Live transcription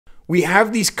we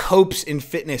have these copes in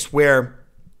fitness where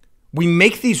we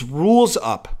make these rules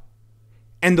up,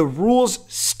 and the rules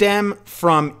stem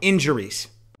from injuries.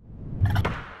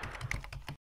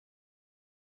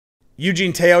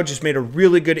 Eugene Teo just made a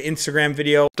really good Instagram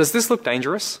video. Does this look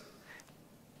dangerous?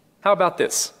 How about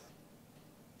this?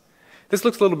 This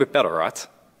looks a little bit better, right?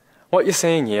 What you're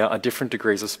seeing here are different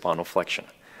degrees of spinal flexion.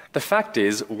 The fact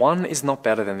is, one is not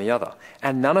better than the other,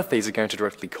 and none of these are going to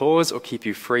directly cause or keep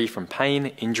you free from pain,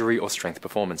 injury, or strength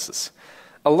performances.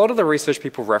 A lot of the research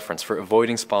people reference for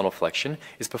avoiding spinal flexion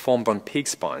is performed on pig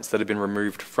spines that have been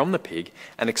removed from the pig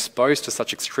and exposed to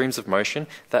such extremes of motion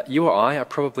that you or I are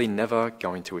probably never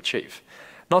going to achieve.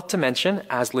 Not to mention,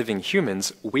 as living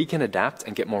humans, we can adapt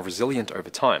and get more resilient over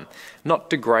time, not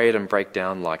degrade and break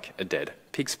down like a dead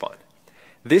pig spine.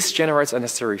 This generates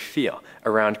unnecessary fear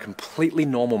around completely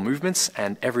normal movements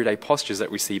and everyday postures that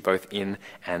we see both in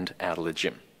and out of the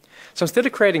gym. So instead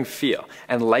of creating fear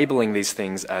and labeling these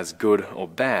things as good or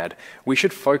bad, we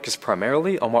should focus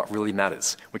primarily on what really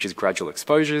matters, which is gradual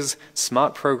exposures,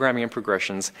 smart programming and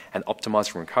progressions, and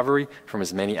optimized recovery from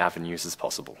as many avenues as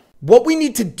possible. What we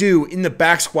need to do in the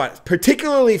back squat,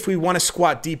 particularly if we want to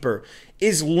squat deeper,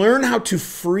 is learn how to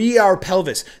free our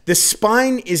pelvis. The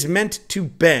spine is meant to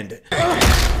bend.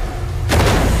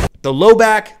 The low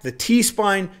back, the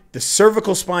T-spine, the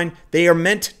cervical spine, they are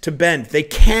meant to bend. They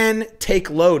can take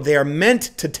load. They are meant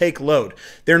to take load.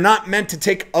 They're not meant to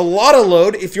take a lot of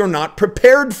load if you're not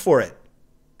prepared for it.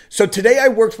 So today I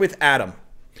worked with Adam.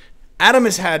 Adam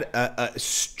has had a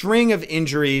string of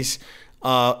injuries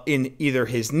in either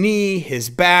his knee, his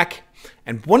back,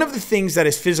 and one of the things that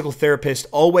his physical therapist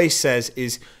always says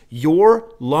is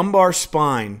your lumbar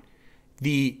spine,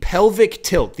 the pelvic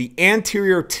tilt, the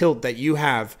anterior tilt that you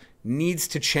have needs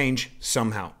to change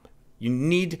somehow. You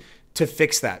need to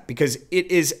fix that because it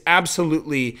is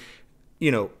absolutely,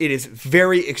 it is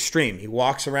very extreme. He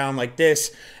walks around like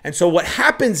this. And so what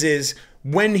happens is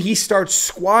when he starts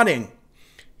squatting,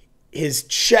 his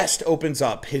chest opens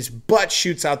up, his butt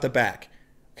shoots out the back.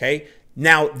 Okay.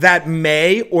 Now that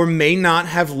may or may not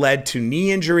have led to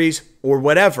knee injuries or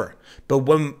whatever. But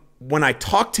when I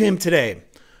talked to him today,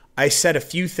 I said a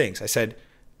few things. I said,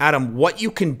 Adam, what you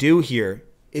can do here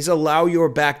is allow your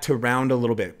back to round a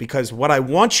little bit, because what I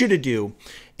want you to do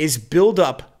is build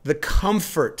up the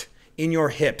comfort in your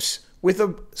hips with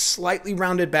a slightly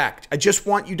rounded back. I just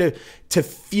want you to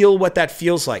feel what that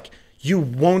feels like. You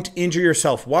won't injure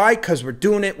yourself. Why? Because we're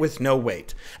doing it with no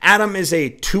weight. Adam is a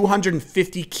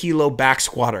 250 kilo back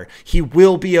squatter. He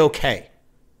will be okay.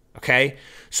 Okay?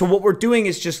 So what we're doing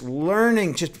is just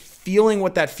learning, just feeling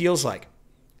what that feels like.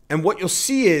 And what you'll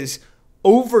see is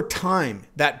over time,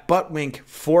 that butt wink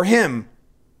for him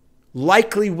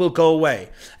likely will go away.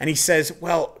 And he says,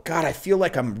 well, God, I feel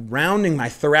like I'm rounding my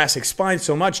thoracic spine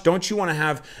so much. Don't you want to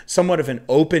have somewhat of an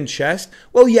open chest?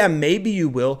 Well, yeah, maybe you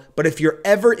will. But if you're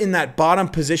ever in that bottom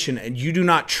position and you do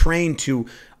not train to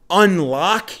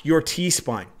unlock your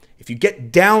T-spine, if you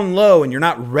get down low and you're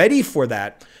not ready for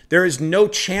that, there is no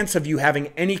chance of you having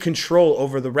any control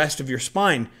over the rest of your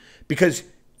spine because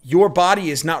your body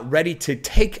is not ready to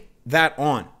take that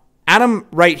on. Adam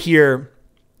right here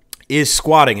is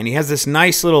squatting and he has this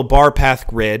nice little bar path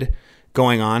grid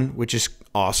going on, which is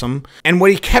awesome. And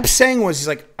what he kept saying was, he's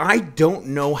like, I don't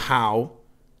know how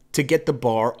to get the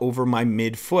bar over my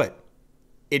midfoot.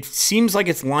 It seems like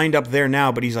it's lined up there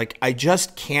now, but he's like, I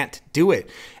just can't do it.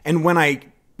 And when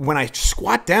I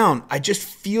squat down, I just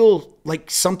feel like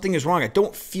something is wrong. I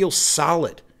don't feel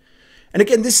solid. And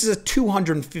again, this is a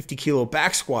 250 kilo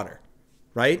back squatter,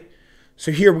 right?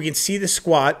 So here we can see the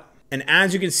squat. And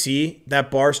as you can see,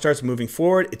 that bar starts moving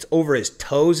forward. It's over his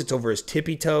toes. It's over his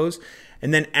tippy toes.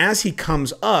 And then as he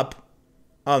comes up,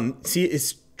 see,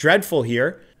 it's dreadful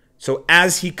here. So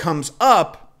as he comes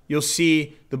up, you'll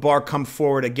see the bar come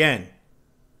forward again.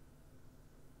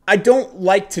 I don't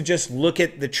like to just look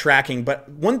at the tracking, but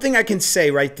one thing I can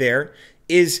say right there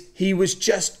is he was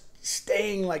just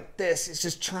staying like this. It's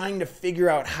just trying to figure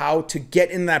out how to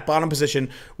get in that bottom position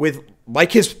with,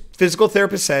 like his physical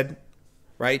therapist said,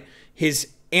 right,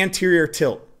 his anterior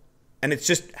tilt. And it's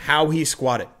just how he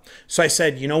squatted. So I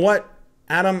said, you know what,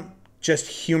 Adam, just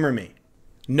humor me.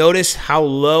 Notice how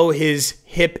low his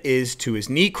hip is to his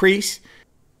knee crease.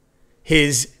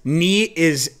 His knee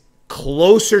is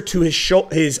closer to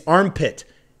his armpit.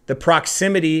 The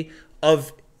proximity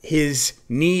of his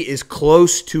knee is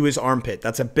close to his armpit.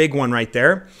 That's a big one right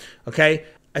there. Okay.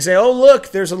 I say, oh,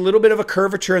 look, there's a little bit of a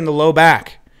curvature in the low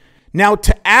back. Now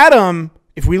to Adam,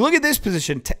 if we look at this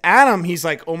position, to Adam, he's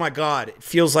like, oh my God, it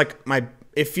feels like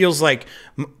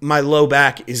my low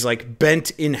back is like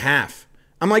bent in half.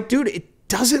 I'm like, dude, it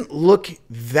doesn't look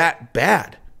that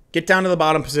bad. get down to the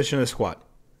bottom position of the squat.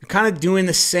 You're kind of doing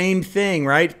the same thing,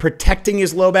 right? Protecting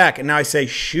his low back. And now I say,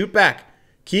 shoot back.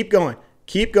 Keep going.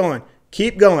 Keep going.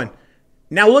 Keep going.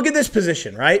 Now look at this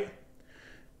position, right?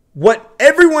 What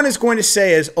everyone is going to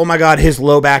say is, oh my God, his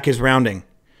low back is rounding.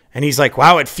 And he's like,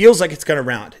 wow, it feels like it's going to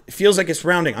round. It feels like it's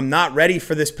rounding. I'm not ready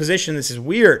for this position. This is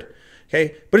weird.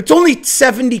 Okay. But it's only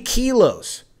 70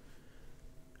 kilos.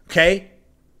 Okay.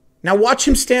 Now watch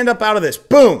him stand up out of this.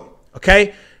 Boom.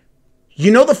 Okay.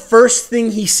 You know the first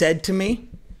thing he said to me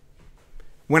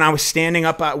when he was standing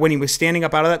up out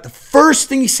of that? The first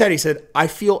thing he said, I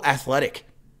feel athletic.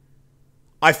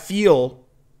 I feel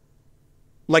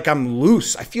like I'm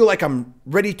loose. I feel like I'm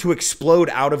ready to explode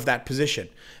out of that position.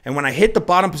 And when I hit the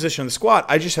bottom position of the squat,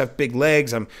 I just have big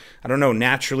legs. I don't know,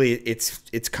 naturally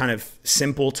it's kind of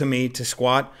simple to me to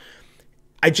squat.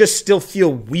 I just still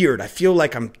feel weird. I feel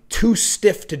like I'm too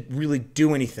stiff to really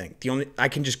do anything. I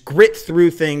can just grit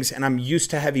through things, and I'm used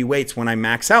to heavy weights when I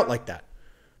max out like that.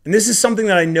 And this is something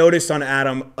that I noticed on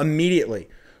Adam immediately.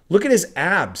 Look at his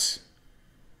abs.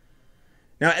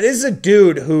 Now, this is a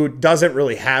dude who doesn't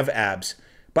really have abs,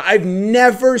 but I've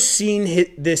never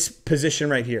seen this position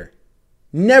right here.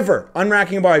 Never.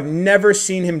 Unracking a bar, I've never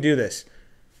seen him do this.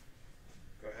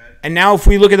 Go ahead. And now if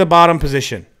we look at the bottom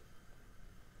position,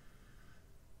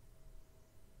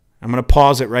 I'm going to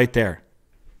pause it right there.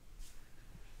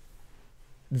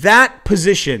 That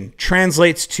position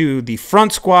translates to the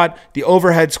front squat, the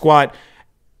overhead squat.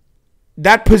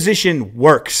 That position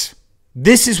works.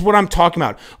 This is what I'm talking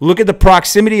about. Look at the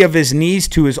proximity of his knees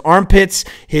to his armpits,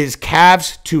 his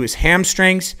calves to his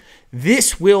hamstrings.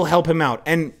 This will help him out.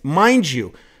 And mind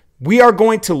you, we are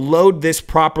going to load this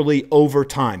properly over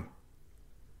time.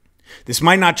 This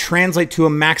might not translate to a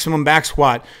maximum back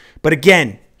squat, but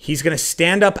again, he's going to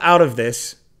stand up out of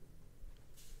this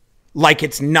like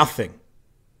it's nothing.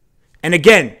 And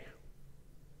again,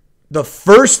 the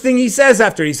first thing he says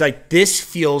after, he's like, this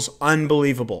feels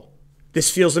unbelievable. This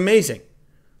feels amazing.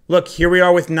 Look, here we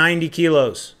are with 90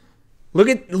 kilos. Look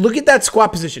at that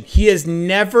squat position. He has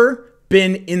never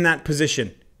been in that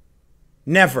position.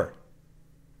 Never.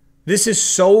 This is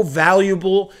so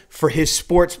valuable for his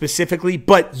sport specifically,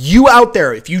 but you out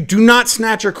there, if you do not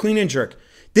snatch or clean and jerk,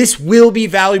 this will be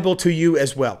valuable to you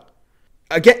as well.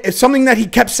 Again, it's something that he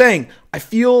kept saying. I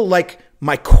feel like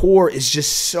my core is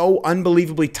just so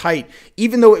unbelievably tight,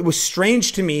 even though it was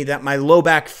strange to me that my low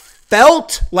back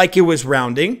felt like it was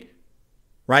rounding,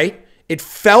 right? It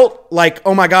felt like,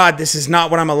 oh my God, this is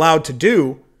not what I'm allowed to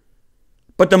do.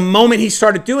 But the moment he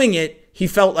started doing it, he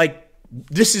felt like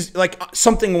this is like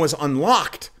something was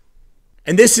unlocked.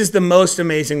 And this is the most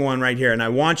amazing one right here. And I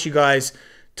want you guys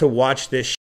to watch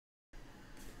this.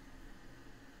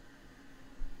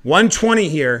 120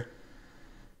 here.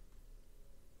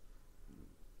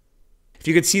 If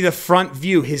you could see the front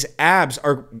view, his abs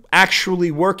are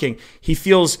actually working. He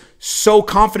feels so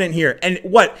confident here. And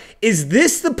what is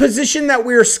this the position that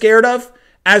we're scared of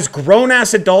as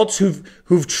grown-ass adults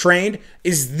who've trained?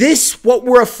 Is this what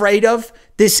we're afraid of?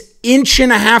 This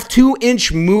 1.5 to 2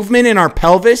 inch movement in our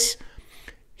pelvis?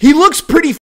 He looks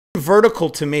pretty vertical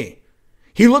to me.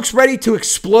 He looks ready to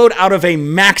explode out of a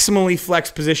maximally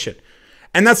flexed position.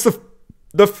 And that's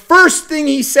the first thing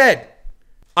he said.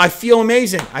 I feel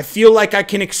amazing. I feel like I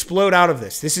can explode out of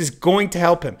this. This is going to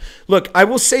help him. Look, I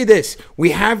will say this.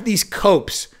 We have these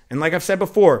copes. And like I've said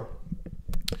before,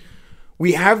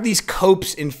 we have these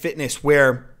copes in fitness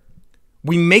where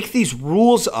we make these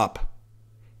rules up.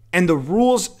 And the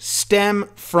rules stem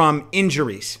from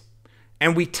injuries.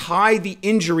 And we tie the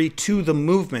injury to the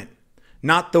movement,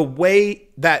 not the way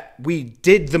that we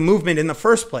did the movement in the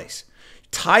first place.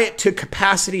 Tie it to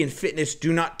capacity and fitness.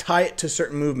 Do not tie it to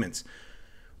certain movements.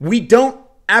 We don't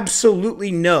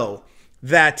absolutely know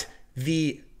that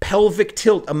the pelvic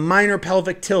tilt, a minor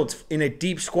pelvic tilt in a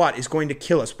deep squat is going to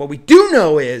kill us. What we do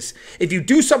know is if you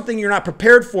do something you're not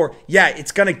prepared for, yeah,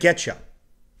 it's going to get you.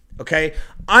 Okay?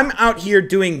 I'm out here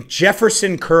doing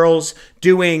Jefferson curls,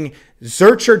 doing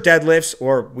Zercher deadlifts,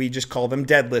 or we just call them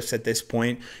deadlifts at this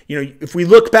point. You know, if we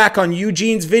look back on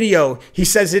Eugene's video, he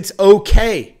says it's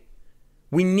okay.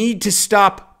 We need to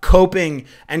stop coping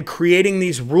and creating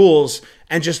these rules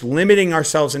and just limiting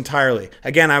ourselves entirely.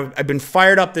 Again, I've been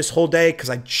fired up this whole day because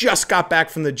I just got back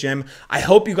from the gym. I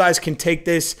hope you guys can take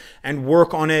this and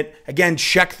work on it. Again,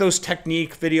 check those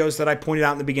technique videos that I pointed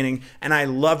out in the beginning. And I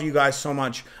love you guys so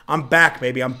much. I'm back,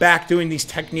 baby. I'm back doing these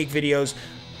technique videos.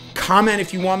 Comment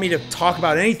if you want me to talk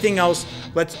about anything else.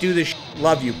 Let's do this.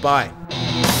 Love you. Bye.